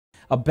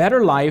A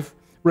better life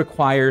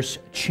requires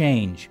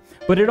change,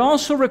 but it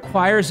also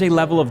requires a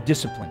level of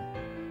discipline.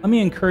 Let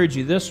me encourage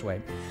you this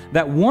way,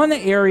 that one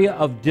area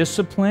of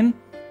discipline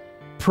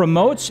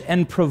promotes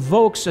and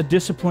provokes a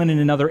discipline in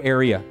another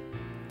area.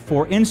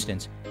 For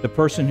instance, the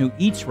person who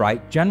eats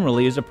right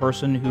generally is a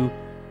person who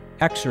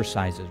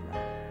exercises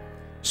right.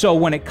 So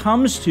when it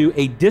comes to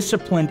a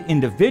disciplined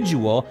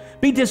individual,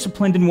 be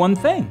disciplined in one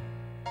thing.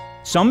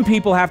 Some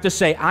people have to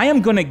say, I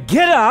am going to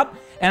get up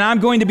and I'm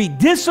going to be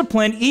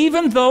disciplined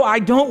even though I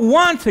don't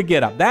want to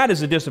get up. That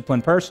is a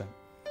disciplined person,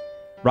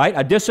 right?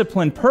 A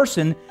disciplined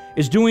person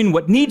is doing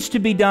what needs to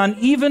be done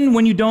even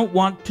when you don't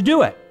want to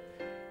do it.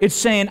 It's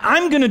saying,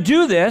 I'm going to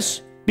do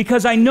this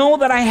because I know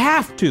that I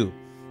have to.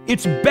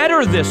 It's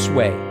better this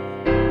way.